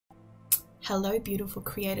Hello beautiful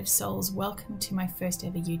creative souls, welcome to my first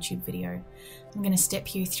ever YouTube video. I'm going to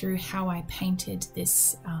step you through how I painted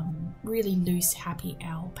this really loose happy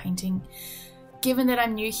owl painting. Given that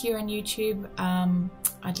I'm new here on YouTube,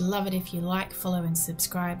 I'd love it if you like, follow and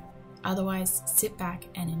subscribe. Otherwise, sit back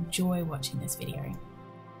and enjoy watching this video.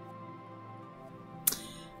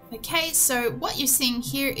 Okay, so what you're seeing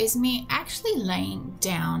here is me actually laying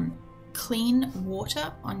down clean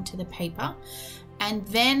water onto the paper, and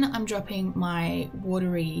then I'm dropping my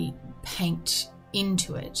watery paint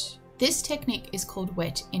into it. This technique is called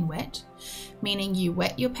wet in wet, meaning you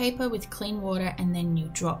wet your paper with clean water and then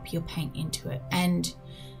you drop your paint into it. And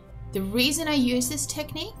the reason I use this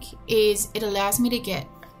technique is it allows me to get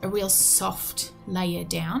a real soft layer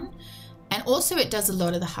down, and also it does a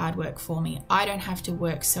lot of the hard work for me. I don't have to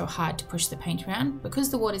work so hard to push the paint around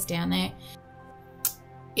because the water's down there.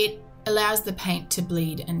 It allows the paint to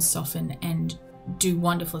bleed and soften and do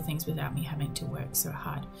wonderful things without me having to work so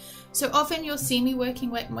hard. So often you'll see me working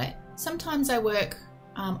wet and wet. Sometimes I work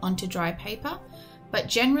onto dry paper, but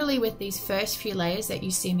generally with these first few layers that you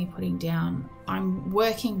see me putting down, I'm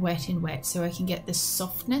working wet and wet so I can get the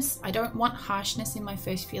softness. I don't want harshness in my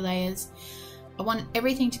first few layers. I want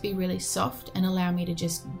everything to be really soft and allow me to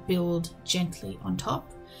just build gently on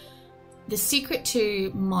top. The secret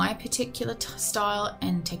to my particular style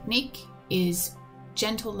and technique is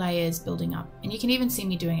gentle layers building up, and you can even see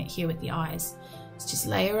me doing it here with the eyes. It's just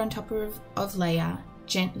layer on top of layer,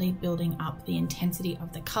 gently building up the intensity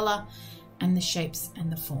of the color and the shapes and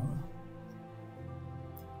the form.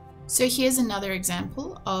 So here's another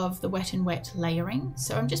example of the wet and wet layering.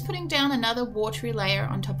 So I'm just putting down another watery layer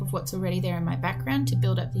on top of what's already there in my background to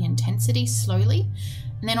build up the intensity slowly.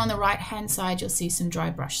 And then on the right hand side, you'll see some dry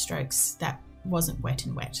brush strokes that wasn't wet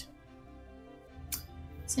and wet.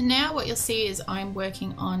 So now what you'll see is I'm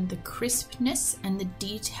working on the crispness and the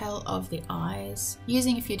detail of the eyes,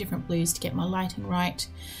 using a few different blues to get my lighting right,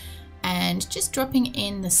 and just dropping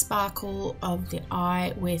in the sparkle of the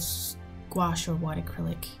eye with gouache or white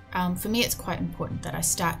acrylic. For me, it's quite important that I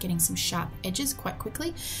start getting some sharp edges quite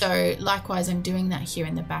quickly. So likewise, I'm doing that here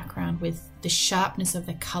in the background with the sharpness of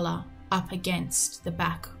the color up against the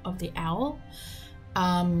back of the owl.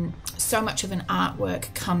 So much of an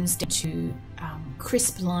artwork comes down to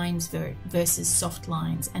crisp lines versus soft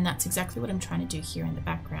lines, and that's exactly what I'm trying to do here in the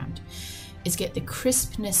background, is get the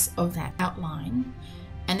crispness of that outline,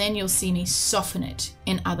 and then you'll see me soften it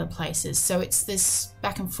in other places. So it's this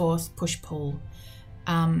back and forth push-pull,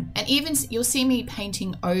 and even you'll see me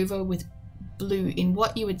painting over with blue in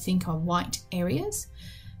what you would think are white areas,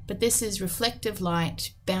 but this is reflective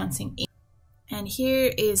light bouncing in. And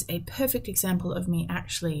here is a perfect example of me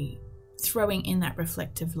actually throwing in that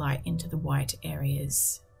reflective light into the white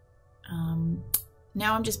areas.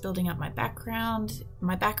 Now I'm just building up my background.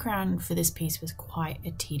 My background for this piece was quite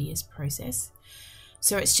a tedious process.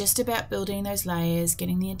 So it's just about building those layers,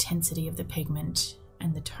 getting the intensity of the pigment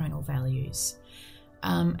and the tonal values.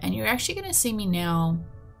 And you're actually going to see me now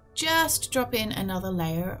just drop in another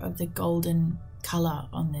layer of the golden color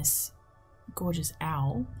on this gorgeous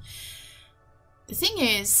owl. The thing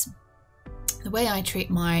is, the way I treat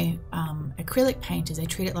my acrylic paint is I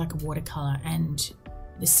treat it like a watercolor, and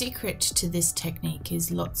the secret to this technique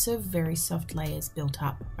is lots of very soft layers built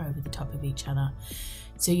up over the top of each other.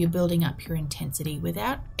 So you're building up your intensity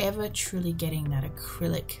without ever truly getting that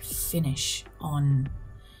acrylic finish on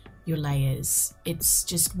your layers. It's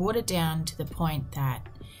just watered down to the point that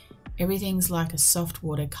everything's like a soft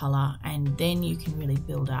watercolor, and then you can really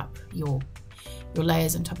build up your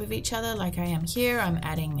layers on top of each other. Like I am here, I'm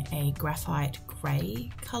adding a graphite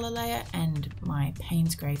grey color layer and my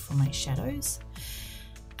Payne's grey for my shadows.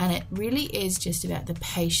 And it really is just about the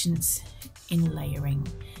patience in layering.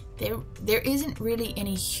 There isn't really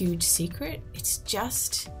any huge secret, it's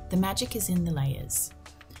just the magic is in the layers.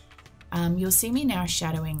 You'll see me now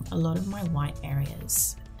shadowing a lot of my white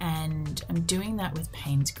areas, and I'm doing that with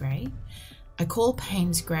Payne's grey. I call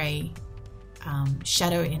Payne's grey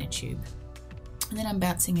shadow in a tube. And then I'm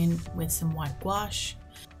bouncing in with some white gouache,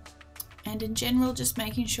 and in general just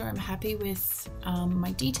making sure I'm happy with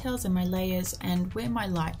my details and my layers and where my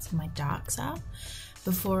lights and my darks are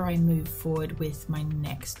before I move forward with my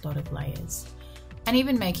next lot of layers. And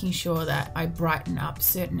even making sure that I brighten up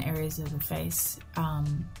certain areas of the face,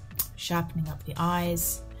 sharpening up the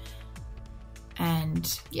eyes,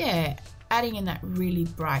 and yeah, adding in that really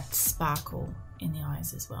bright sparkle in the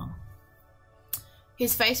eyes as well.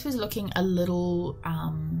 His face was looking a little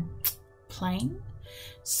plain,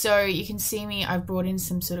 So you can see me, I've brought in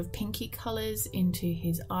some sort of pinky colors into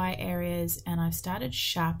his eye areas, and I've started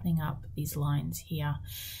sharpening up these lines here.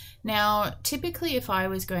 Now, typically if I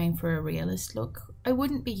was going for a realist look, I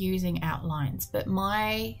wouldn't be using outlines, but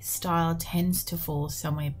my style tends to fall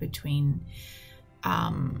somewhere between,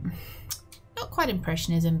 not quite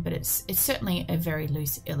impressionism, but it's certainly a very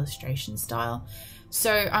loose illustration style.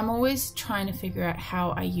 So I'm always trying to figure out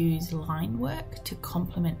how I use line work to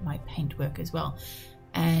complement my paint work as well.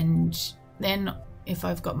 And then if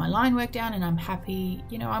I've got my line work down and I'm happy,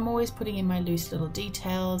 you know, I'm always putting in my loose little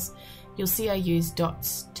details. You'll see I use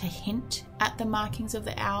dots to hint at the markings of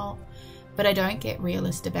the owl, but I don't get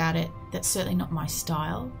realist about it. That's certainly not my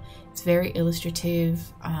style. It's very illustrative,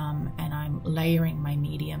 and I'm layering my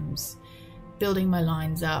mediums, building my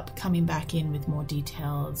lines up, coming back in with more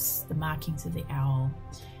details, the markings of the owl,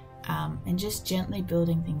 and just gently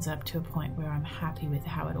building things up to a point where I'm happy with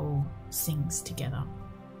how it all sings together.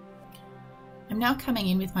 I'm now coming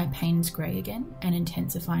in with my Payne's Grey again and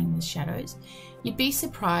intensifying the shadows. You'd be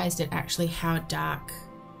surprised at actually how dark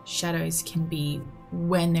shadows can be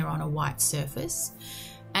when they're on a white surface.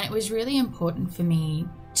 And it was really important for me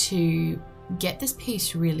to get this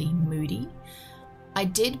piece really moody. I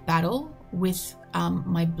did battle with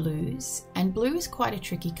my blues, and blue is quite a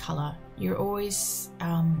tricky colour. You're always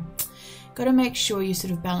got to make sure you're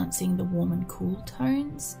sort of balancing the warm and cool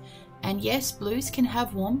tones. And yes, blues can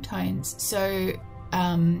have warm tones. So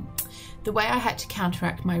the way I had to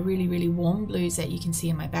counteract my really, really warm blues that you can see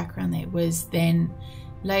in my background there was then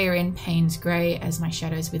layer in Payne's Grey as my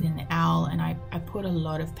shadows within the owl. And I put a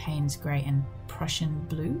lot of Payne's Grey and Prussian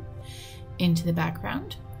blue into the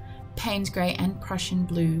background. Payne's Grey and Prussian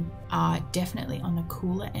blue are definitely on the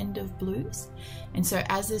cooler end of blues. And so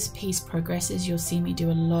as this piece progresses, you'll see me do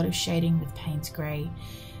a lot of shading with Payne's Grey,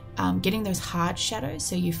 getting those hard shadows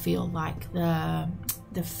so you feel like the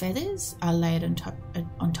feathers are layered on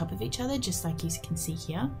top of each other, just like you can see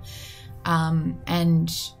here. And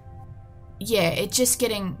yeah, it's just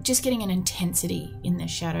getting an intensity in the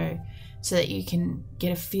shadow so that you can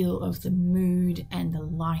get a feel of the mood and the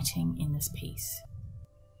lighting in this piece.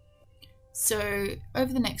 So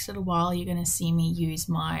over the next little while, you're going to see me use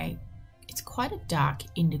it's quite a dark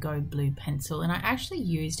indigo blue pencil, and I actually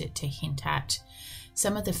used it to hint at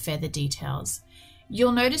some of the feather details.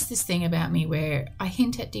 You'll notice this thing about me where I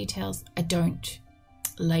hint at details, I don't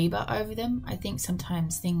labor over them. I think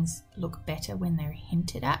sometimes things look better when they're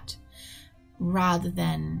hinted at rather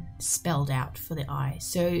than spelled out for the eye.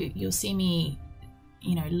 So you'll see me,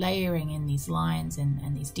 you know, layering in these lines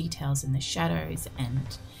and these details in the shadows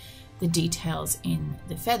and the details in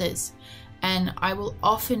the feathers. And I will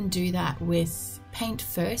often do that with paint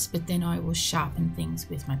first, but then I will sharpen things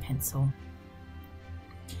with my pencil.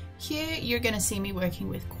 Here you're going to see me working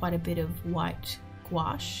with quite a bit of white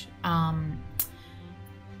gouache.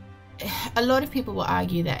 A lot of people will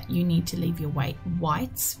argue that you need to leave your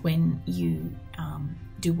whites when you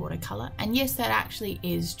do watercolor, and yes, that actually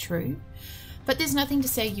is true, but there's nothing to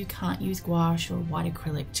say you can't use gouache or white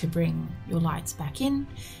acrylic to bring your lights back in.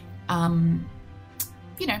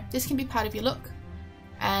 You know, this can be part of your look,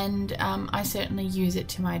 and I certainly use it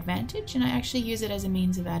to my advantage, and I actually use it as a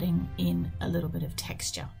means of adding in a little bit of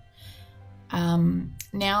texture.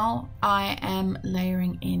 Now I am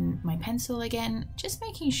layering in my pencil again, just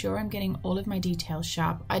making sure I'm getting all of my details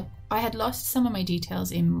sharp. I had lost some of my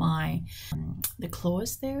details in the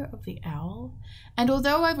claws there of the owl, and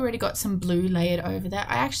although I've already got some blue layered over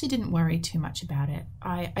that, I actually didn't worry too much about it.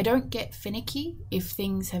 I don't get finicky if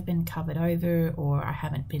things have been covered over or I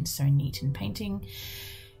haven't been so neat in painting,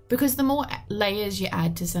 because the more layers you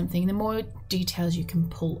add to something, the more details you can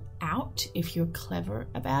pull out if you're clever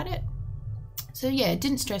about it. So yeah,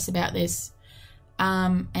 didn't stress about this.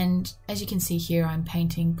 And as you can see here, I'm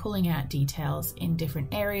painting, pulling out details in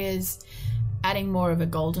different areas, adding more of a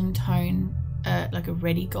golden tone, like a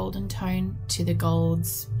reddy golden tone to the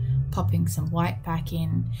golds, popping some white back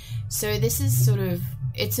in. So this is sort of,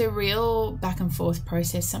 it's a real back and forth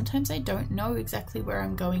process. Sometimes I don't know exactly where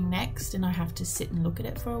I'm going next and I have to sit and look at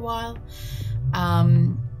it for a while.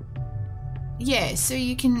 Yeah, so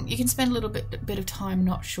you can spend a little bit of time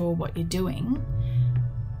not sure what you're doing,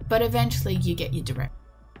 but eventually you get your direct.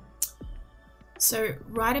 So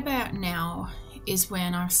right about now is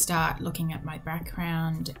when I start looking at my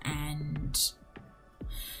background and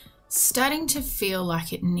starting to feel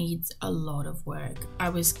like it needs a lot of work. I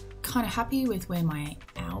was kind of happy with where my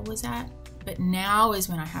owl was at, but now is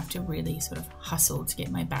when I have to really sort of hustle to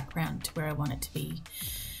get my background to where I want it to be.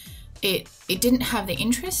 It didn't have the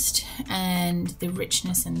interest and the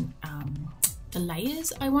richness and the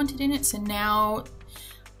layers I wanted in it, so now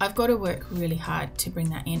I've got to work really hard to bring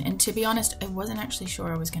that in. And to be honest, I wasn't actually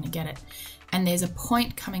sure I was going to get it. And there's a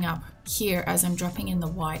point coming up here as I'm dropping in the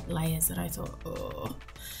white layers that I thought, oh,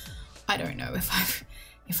 I don't know if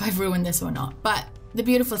I've ruined this or not. But the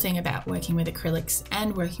beautiful thing about working with acrylics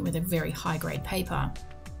and working with a very high grade paper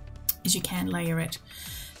is you can layer it.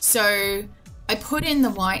 So I put in the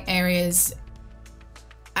white areas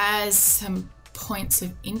as some points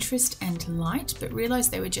of interest and light, but realized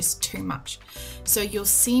they were just too much. So you'll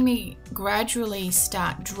see me gradually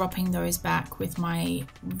start dropping those back with my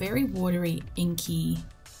very watery, inky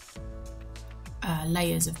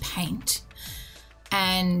layers of paint.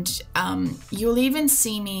 And you'll even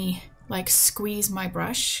see me like squeeze my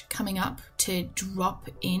brush coming up to drop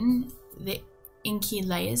in the inky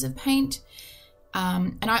layers of paint.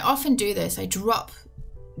 And I often do this. I drop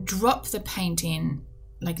the paint in,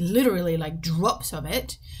 like literally like drops of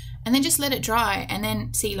it, and then just let it dry. And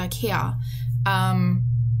then see, like here,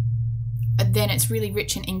 then it's really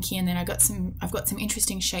rich and inky, and then I've got some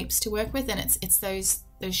interesting shapes to work with, and it's those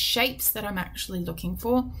shapes that I'm actually looking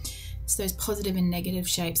for. It's those positive and negative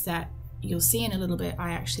shapes that you'll see in a little bit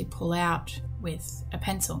I actually pull out with a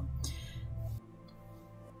pencil.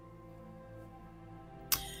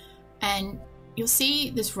 And you'll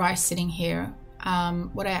see this rice sitting here.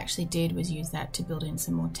 What I actually did was use that to build in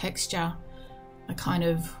some more texture. I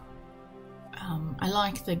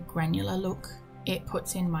like the granular look it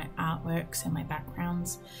puts in my artworks and my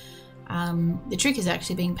backgrounds. The trick is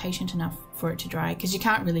actually being patient enough for it to dry, because you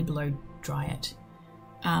can't really blow dry it.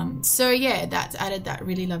 So yeah, that's added that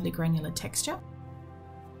really lovely granular texture.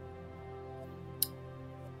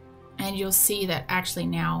 And you'll see that actually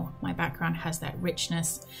now my background has that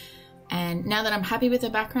richness. And now that I'm happy with the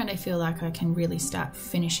background, I feel like I can really start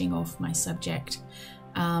finishing off my subject.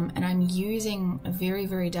 And I'm using a very,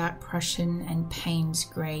 very dark Prussian and Payne's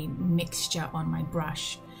grey mixture on my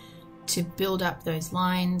brush to build up those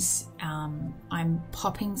lines. I'm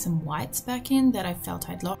popping some whites back in that I felt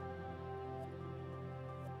I'd lost.